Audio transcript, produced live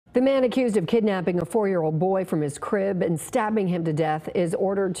The man accused of kidnapping a 4-year-old boy from his crib and stabbing him to death is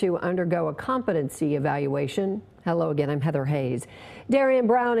ordered to undergo a competency evaluation. Hello again, I'm Heather Hayes. Darian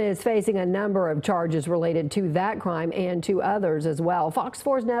Brown is facing a number of charges related to that crime and to others as well. Fox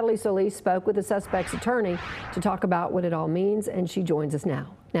 4's Natalie Solis spoke with the suspect's attorney to talk about what it all means, and she joins us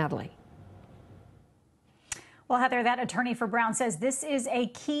now. Natalie. Well, Heather, that attorney for Brown says this is a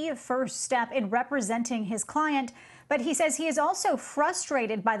key first step in representing his client, but he says he is also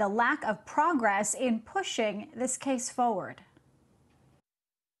frustrated by the lack of progress in pushing this case forward.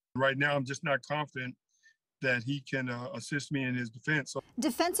 Right now, I'm just not confident that he can assist me in his defense.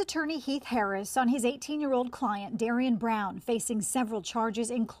 Defense attorney Heath Harris on his 18-year-old client, Darian Brown, facing several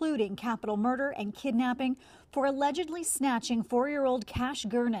charges, including capital murder and kidnapping, for allegedly snatching 4-year-old Cash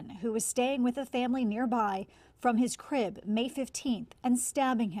Gernon, who was staying with a family nearby, from his crib May 15th and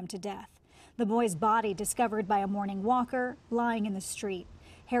stabbing him to death. The boy's body discovered by a morning walker lying in the street.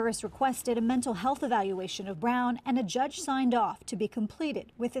 Harris requested a mental health evaluation of Brown, and a judge signed off to be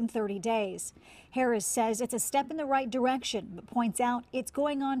completed within 30 days. Harris says it's a step in the right direction, but points out it's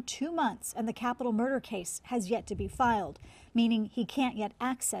going on 2 months and the capital murder case has yet to be filed, meaning he can't yet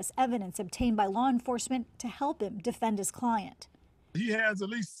access evidence obtained by law enforcement to help him defend his client. He has at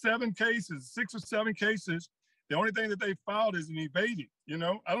least 7 cases, 6 or 7 cases. The only thing that they filed is an evading.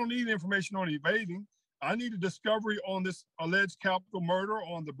 I don't need information on evading. I need a discovery on this alleged capital murder,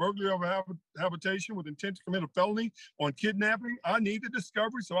 on the burglary of habitation with intent to commit a felony, on kidnapping. I need the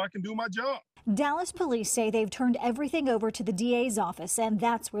discovery so I can do my job. Dallas police say they've turned everything over to the DA's office, and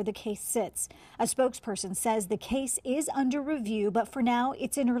that's where the case sits. A spokesperson says the case is under review, but for now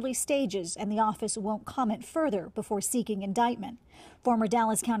it's in early stages, and the office won't comment further before seeking indictment. Former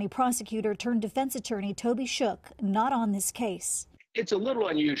Dallas County prosecutor turned defense attorney Toby Shook not on this case. It's a little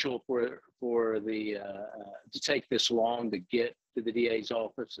unusual for the to take this long to get to the DA's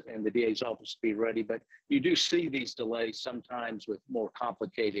office and the DA's office to be ready, but you do see these delays sometimes with more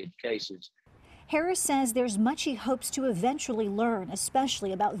complicated cases. Harris says there's much he hopes to eventually learn,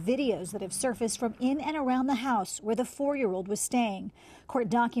 especially about videos that have surfaced from in and around the house where the 4-year-old was staying. Court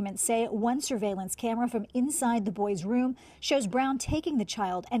documents say one surveillance camera from inside the boy's room shows Brown taking the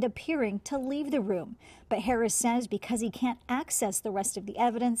child and appearing to leave the room. But Harris says because he can't access the rest of the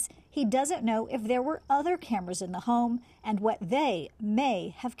evidence, he doesn't know if there were other cameras in the home and what they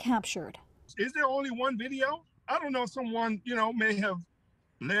may have captured. Is there only one video? I don't know. Someone, may have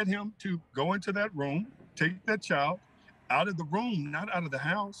led him to go into that room, take that child out of the room, not out of the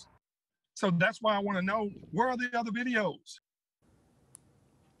house. So that's why I want to know, where are the other videos?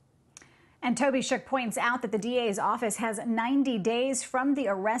 And Toby Shook points out that the DA's office has 90 days from the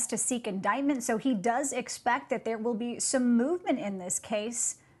arrest to seek indictment, so he does expect that there will be some movement in this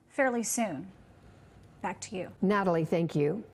case fairly soon. Back to you. Natalie, thank you.